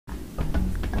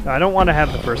I don't want to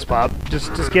have the first pop.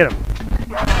 Just get him.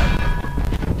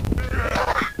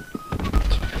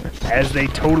 As they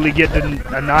totally get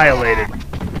annihilated.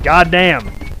 Goddamn.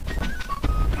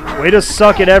 Way to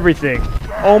suck at everything.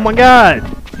 Oh my god.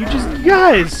 You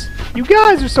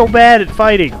guys are so bad at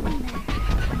fighting.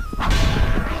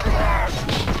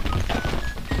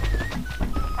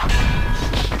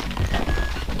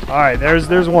 Alright,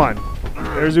 there's one.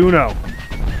 There's Uno.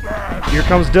 Here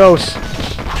comes Dos.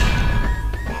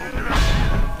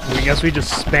 I guess we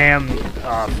just spam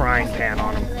Frying Pan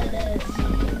on him.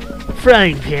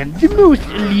 Frying Pan, the most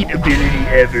elite ability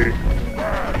ever.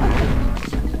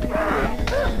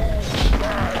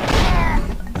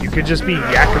 You could just be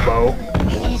Yakubo.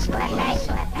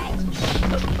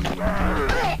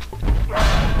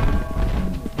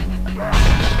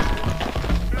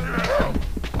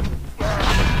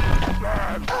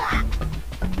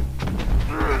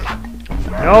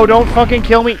 No, don't fucking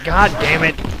kill me. God damn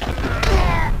it.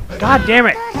 God damn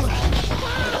it.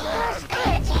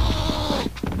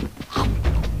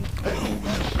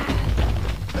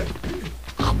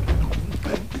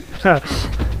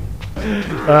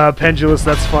 Pendulous,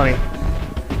 that's funny.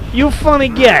 You funny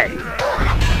guy.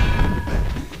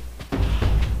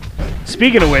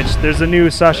 Speaking of which, there's a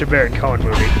new Sacha Baron Cohen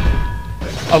movie,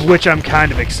 of which I'm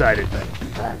kind of excited.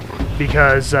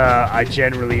 Because I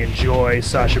generally enjoy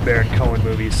Sacha Baron Cohen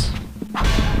movies.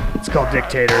 It's called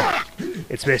Dictator.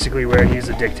 It's basically where he's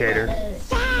a dictator.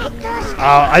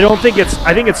 I think it's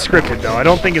scripted though. I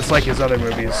don't think it's like his other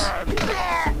movies.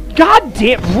 God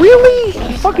damn, really?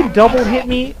 You fucking double hit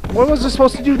me? What was I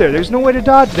supposed to do there? There's no way to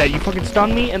dodge that. You fucking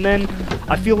stun me and then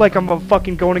I feel like I'm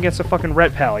fucking going against a fucking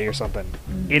Ret Pally or something.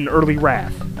 In early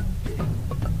wrath.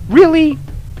 Really?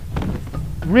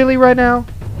 Really right now?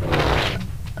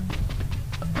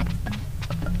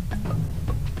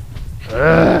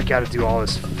 Ugh, gotta do all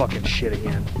this fucking shit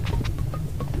again.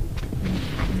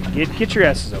 Get your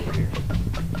asses over here.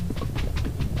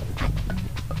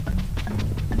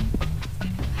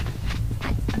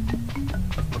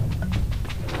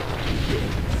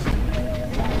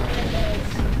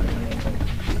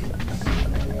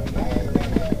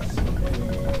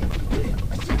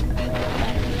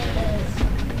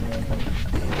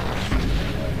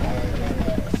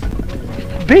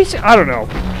 I don't know.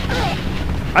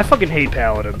 I fucking hate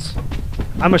paladins.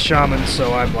 I'm a shaman,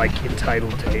 so I'm like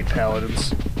entitled to hate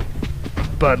paladins.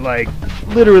 But like,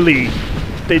 literally,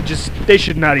 they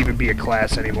should not even be a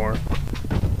class anymore.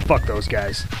 Fuck those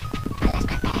guys.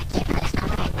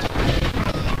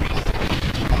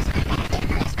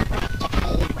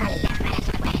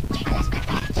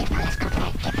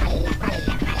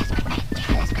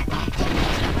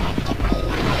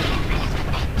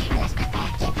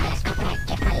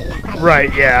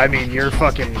 Right, yeah, I mean, you're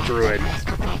fucking druid.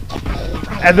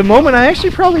 At the moment, I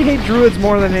actually probably hate druids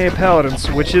more than I hate paladins,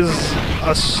 which is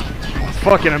a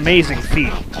fucking amazing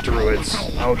feat, druids.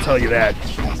 I'll tell you that.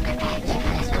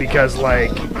 Because,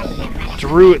 like,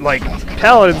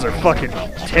 paladins are fucking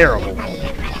terrible.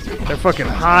 They're fucking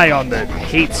high on the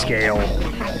hate scale.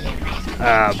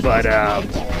 But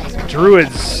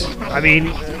druids, I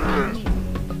mean,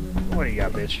 what do you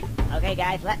got, bitch? Okay,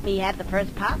 guys, let me have the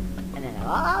first pop, and then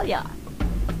all yours.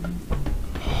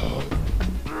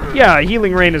 Yeah,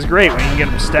 Healing Rain is great when you can get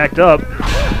them stacked up.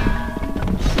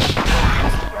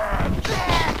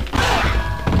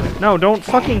 No, don't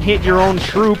fucking hit your own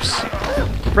troops.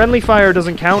 Friendly fire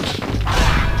doesn't count.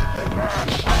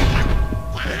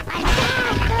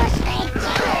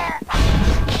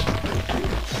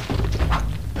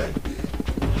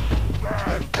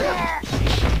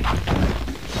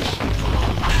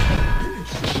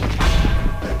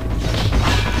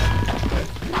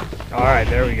 Alright,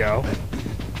 there we go.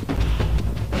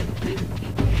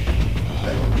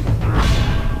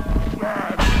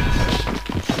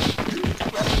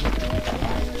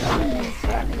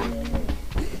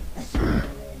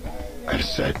 I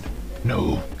said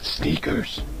no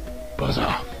sneakers. Buzz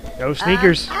off. No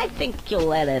sneakers. I think you'll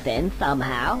let us in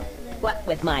somehow. What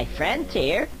with my friends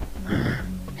here?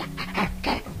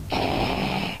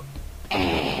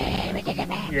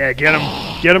 Yeah, get him.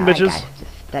 Get him, bitches. Guys,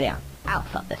 just steady on. I'll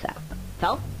sort this out.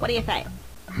 So, what do you say?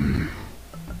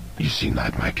 You seem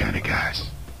like my kind of guys.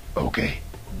 Okay,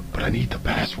 but I need the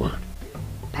password.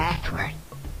 Password?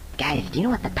 Guys, do you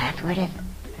know what the password is?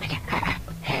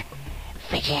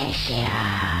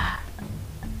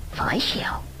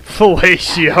 Fellatio.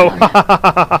 Fellatio.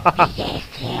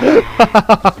 Fellatio.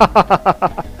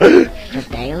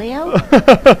 Fidelio?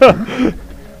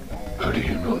 How do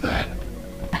you know that?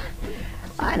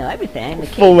 I know everything. The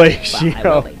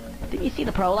Fellatio. Didn't you see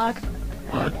the prologue?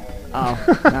 What? Oh,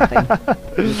 nothing.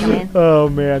 Can you come in? Oh,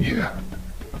 man. Yeah.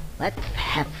 Let's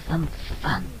have some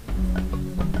fun.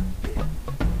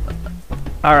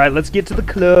 Alright, let's get to the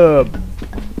club.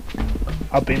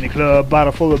 Up in the club,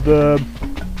 bottle full of bub.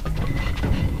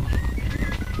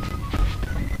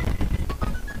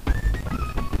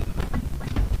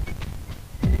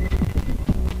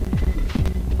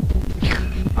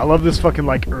 I love this fucking,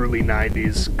 like, early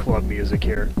 90s club music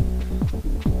here.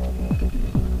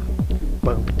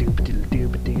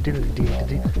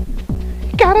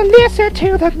 Gotta listen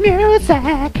to the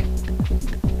music.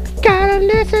 Gotta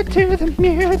listen to the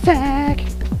music.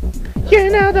 You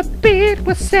know the beat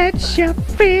will set you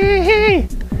free,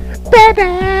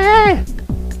 baby.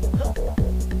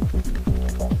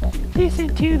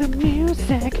 Listen to the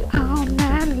music all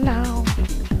night long.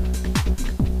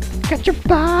 Got your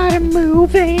body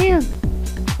moving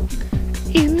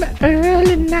in the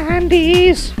early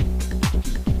 90s.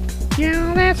 You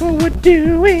know that's what we're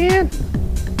doing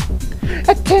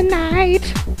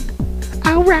tonight.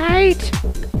 Alright.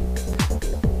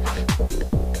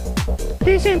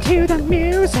 Listen to the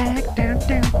music.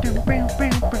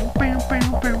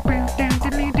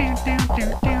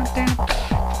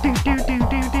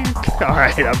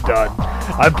 Alright, I'm done.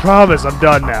 I promise I'm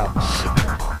done now.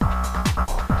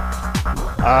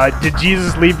 Did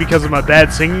Jesus leave because of my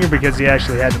bad singing or because he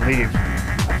actually had to leave?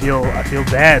 I feel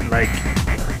bad. Like,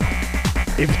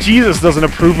 if Jesus doesn't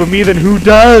approve of me, then who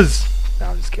does? No,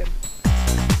 I'm just kidding.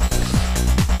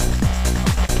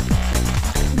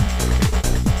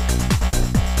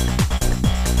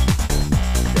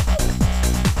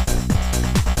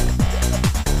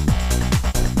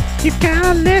 You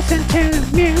gotta listen to the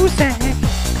music.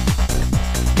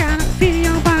 Gotta feel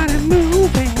your body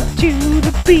moving to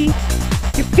the beat.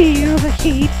 You feel the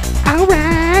heat,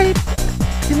 alright.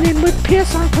 And then we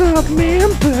piss on club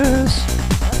members,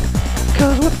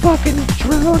 'cause we're fucking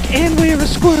drunk and we're a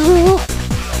squirrel.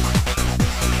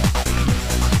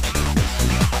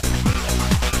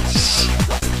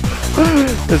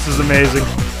 This is amazing.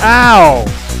 Ow!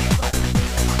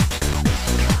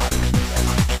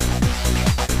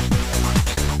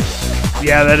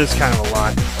 Yeah, that is kind of a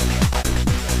lot.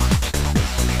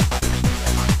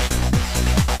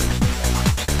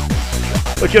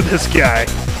 Look at this guy.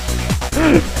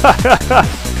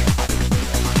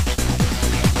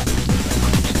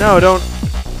 No,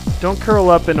 don't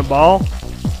curl up in a ball.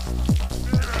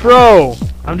 Bro,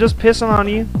 I'm just pissing on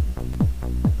you.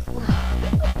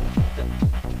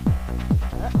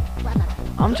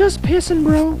 I'm just pissing,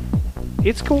 bro.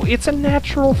 It's cool. It's a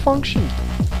natural function.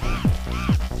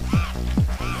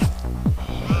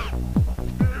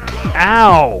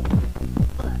 Ow!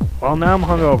 Well, now I'm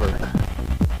hungover.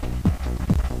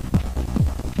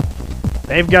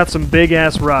 They've got some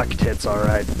big-ass rock tits,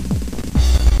 alright.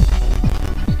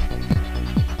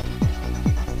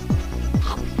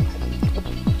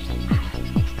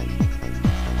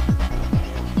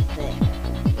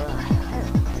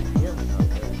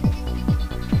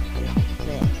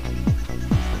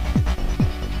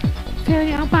 Feel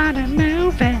your body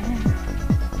moving.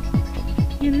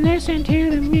 You listen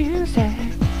to the music.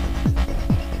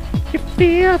 You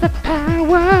feel the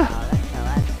power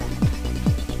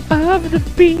of the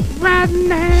beat right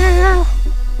now.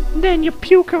 Then you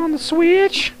puke on the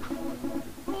switch.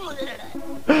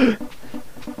 And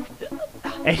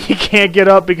you can't get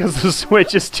up because the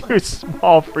switch is too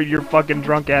small for your fucking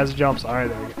drunk ass jumps. Alright,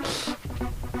 there we go.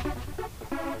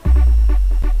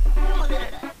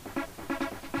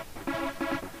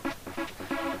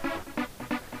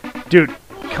 Dude,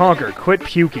 Conker, quit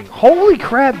puking. Holy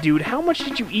crap, dude. How much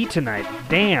did you eat tonight?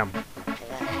 Damn.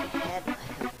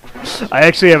 I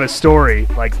actually have a story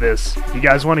like this. You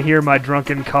guys want to hear my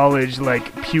drunken college,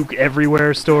 like, puke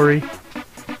everywhere story?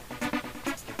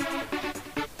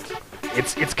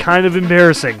 It's kind of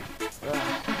embarrassing.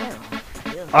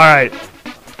 Alright.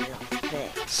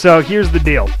 So, here's the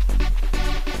deal.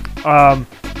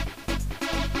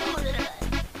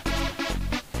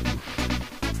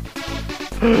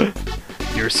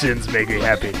 Your sins make me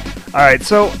happy. Alright,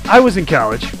 so I was in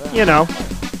college, you know,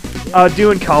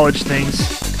 doing college things,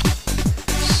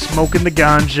 smoking the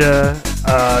ganja,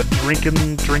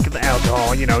 drinking the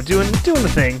alcohol, you know, doing the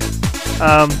thing.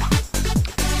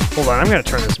 Hold on, I'm gonna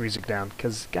turn this music down,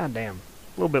 because goddamn,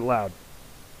 a little bit loud.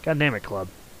 God damn it, club.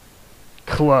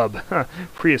 Club.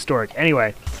 Prehistoric.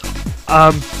 Anyway,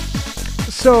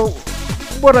 so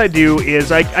what I do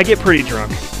is I get pretty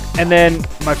drunk. And then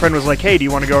my friend was like, hey, do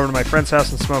you want to go over to my friend's house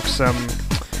and smoke some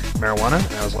marijuana?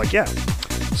 And I was like, yeah.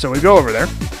 So we go over there.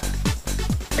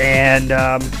 And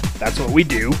that's what we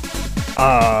do.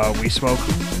 We smoke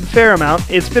a fair amount.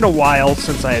 It's been a while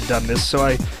since I had done this, so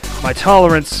I my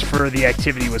tolerance for the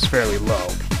activity was fairly low.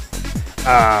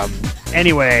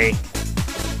 Anyway,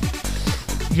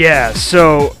 yeah,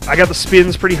 so I got the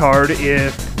spins pretty hard.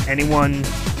 If any one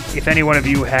of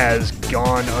you has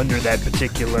gone under that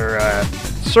particular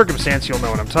circumstance, you'll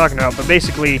know what I'm talking about. But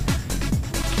basically,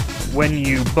 when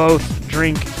you both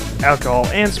drink alcohol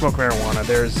and smoke marijuana,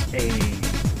 there's a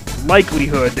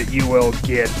likelihood that you will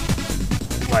get,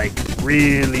 like,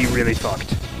 really, really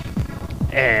fucked.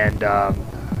 And,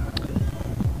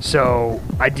 so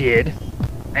I did.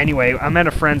 Anyway, I'm at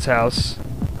a friend's house.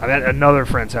 I'm at another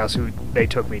friend's house who they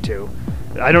took me to.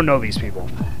 I don't know these people.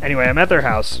 Anyway, I'm at their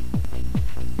house.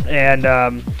 And,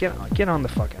 get on the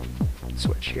fucking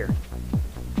switch here.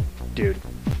 Dude.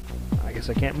 I guess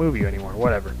I can't move you anymore.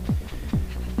 Whatever.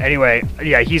 Anyway,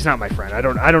 yeah, he's not my friend. I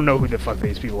don't know who the fuck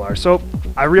these people are. So,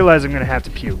 I realize I'm gonna have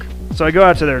to puke. So I go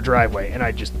out to their driveway, and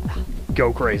I just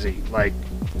go crazy. Like,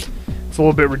 it's a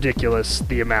little bit ridiculous,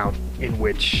 the amount in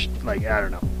which, like, I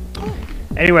don't know.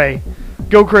 Anyway,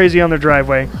 go crazy on their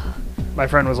driveway. My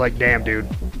friend was like, damn, dude,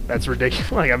 that's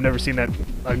ridiculous. Like, I've never seen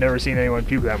anyone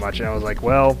puke that much. And I was like,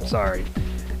 well, sorry.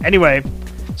 Anyway,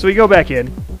 so we go back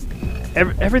in.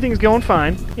 Everything's going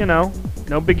fine, you know,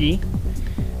 no biggie.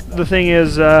 The thing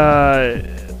is,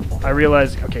 I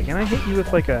realized, okay, can I hit you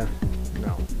with, like, a...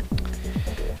 No.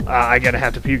 I gotta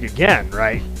have to puke again,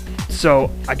 right?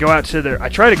 So, I try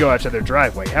to go out to their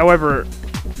driveway. However,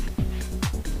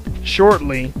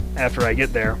 shortly after I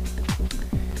get there,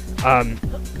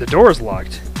 the door is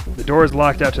locked. The door is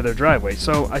locked out to their driveway.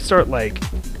 So I start, like,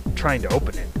 trying to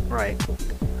open it, right?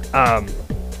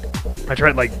 I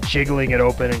tried, like, jiggling it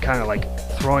open and kind of, like,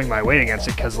 throwing my weight against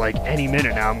it, because, like, any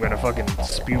minute now I'm gonna fucking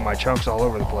spew my chunks all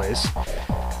over the place.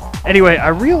 Anyway, I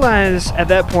realized at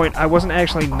that point I wasn't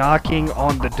actually knocking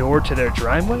on the door to their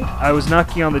driveway. I was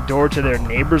knocking on the door to their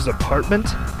neighbor's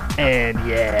apartment, and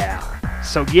yeah.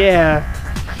 So yeah,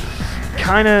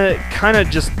 kind of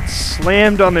just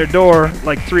slammed on their door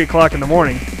like 3 o'clock in the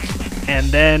morning, and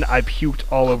then I puked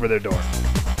all over their door.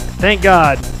 Thank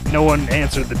God no one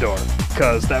answered the door,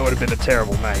 because that would have been a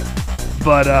terrible night.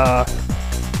 But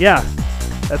yeah,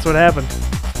 that's what happened.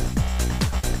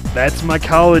 That's my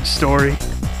college story.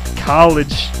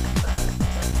 College.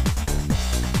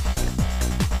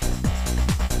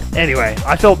 Anyway,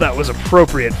 I felt that was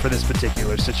appropriate for this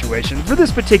particular situation, for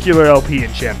this particular LP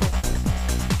in general.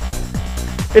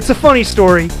 It's a funny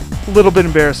story, a little bit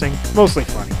embarrassing, mostly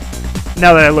funny.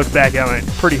 Now that I look back on it,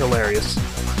 pretty hilarious.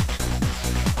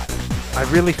 I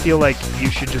really feel like you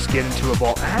should just get into a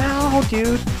ball. Ow,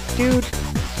 dude.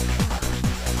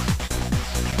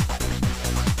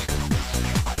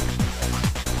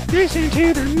 Listen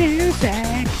to the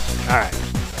music. Alright.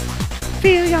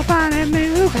 Feel your body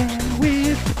moving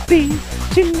with the beat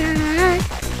tonight.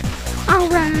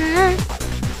 Alright.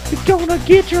 You're gonna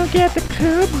get drunk at the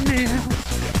club now.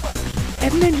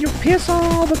 And then you'll piss on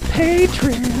all the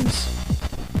patrons.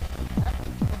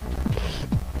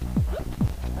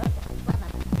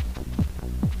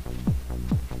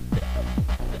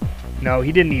 No,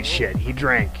 he didn't eat shit. He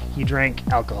drank. He drank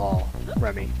alcohol,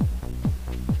 Remy.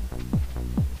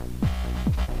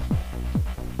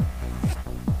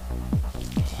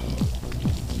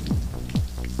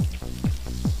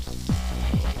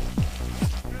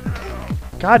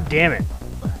 God damn it.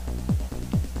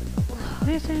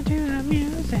 Listen to the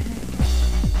music.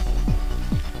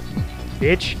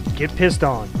 Bitch, get pissed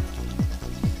on.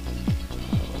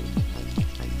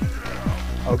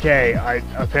 Okay,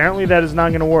 apparently that is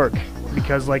not gonna work.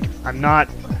 Because, like, I'm not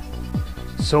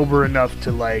sober enough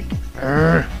to, like...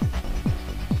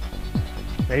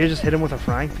 Maybe just hit him with a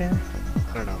frying pan?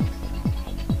 I don't know.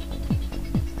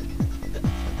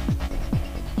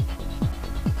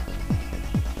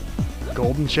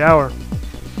 Golden shower.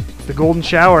 The golden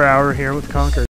shower hour here with Conker.